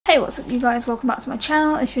Hey, what's up you guys, welcome back to my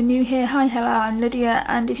channel. If you're new here, hi, hello, I'm Lydia,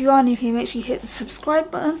 and if you are new here, make sure you hit the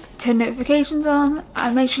subscribe button, turn notifications on,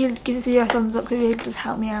 and make sure you give this video a thumbs up because it really does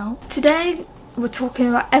help me out. Today, we're talking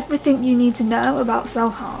about everything you need to know about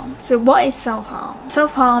self-harm. So what is self-harm?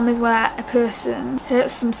 Self-harm is where a person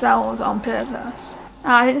hurts themselves on purpose.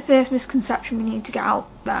 I think the first misconception we need to get out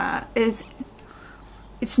there is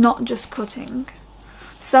it's not just cutting.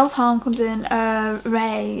 Self-harm comes in an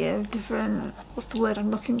array of different, what's the word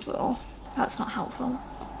I'm looking for? That's not helpful.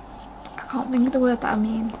 I can't think of the word that I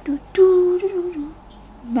mean.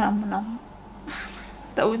 Nom.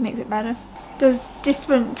 That always makes it better. There's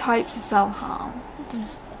different types of self-harm.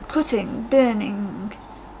 There's cutting, burning,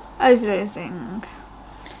 overdosing,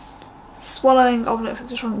 swallowing objects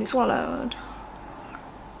that shouldn't be swallowed,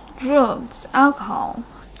 drugs, alcohol.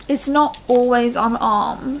 It's not always on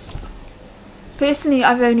arms. Personally,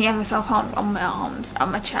 I've only ever self-harmed on my arms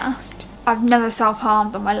and my chest. I've never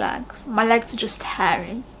self-harmed on my legs. My legs are just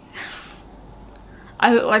hairy.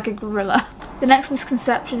 I look like a gorilla. The next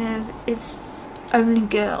misconception is it's only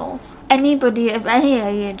girls. Anybody of any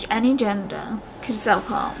age, any gender, can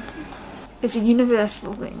self-harm. It's a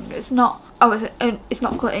universal thing. It's not, it's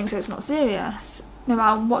not cutting, so it's not serious. No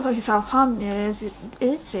matter what type of self-harm it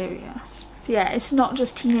is serious. So yeah, it's not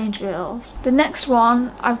just teenage girls. The next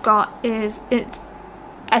one I've got is it's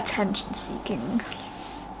attention seeking.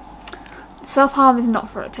 Self-harm is not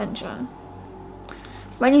for attention.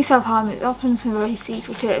 When you self-harm, it's often something very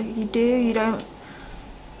secretive. If you do, you don't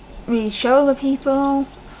really show other people.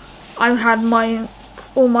 I've had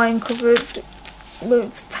all mine covered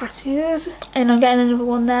with tattoos, and I'm getting another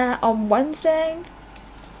one there on Wednesday,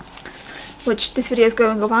 which this video is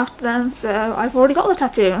going up after then, so I've already got the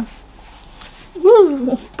tattoo.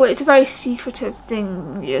 Woo! But it's a very secretive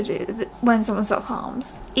thing you do when someone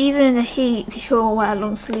self-harms. Even in the heat, people wear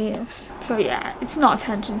long sleeves. So yeah, it's not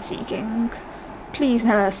attention seeking. Please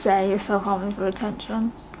never say you're self-harming for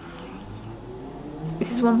attention.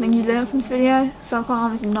 This is one thing you learn from this video.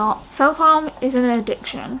 Self-harm is not. Self-harm is an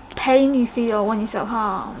addiction. Pain you feel when you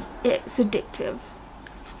self-harm, it's addictive.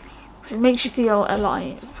 Because it makes you feel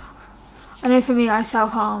alive. I know for me, I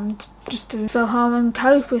self-harmed just to self-harm and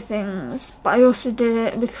cope with things, but I also did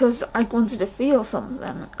it because I wanted to feel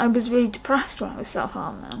something. I was really depressed when I was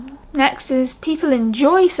self-harming. Next is people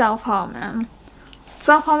enjoy self-harming.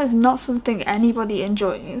 Self-harm is not something anybody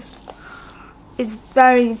enjoys. It's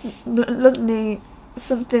very bluntly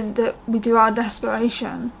something that we do out of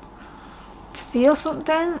desperation. To feel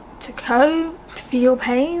something, to cope, to feel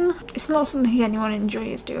pain. It's not something anyone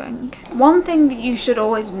enjoys doing. One thing that you should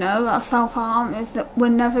always know about self-harm is that we're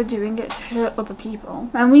never doing it to hurt other people.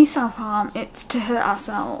 When we self-harm, it's to hurt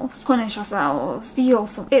ourselves, punish ourselves, feel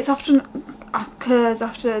something. It often occurs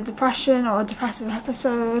after a depression or a depressive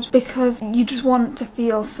episode because you just want to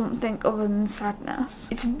feel something other than sadness.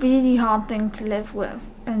 It's a really hard thing to live with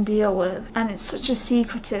and deal with, and it's such a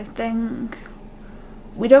secretive thing.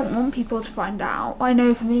 We don't want people to find out. I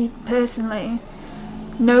know for me personally,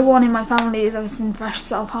 no one in my family has ever seen fresh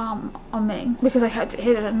self-harm on me because I kept it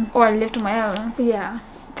hidden or I lived on my own. But yeah,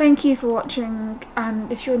 thank you for watching,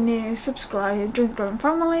 and if you're new, subscribe, join the growing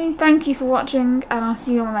family. Thank you for watching, and I'll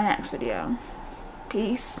see you on my next video.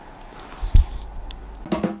 Peace.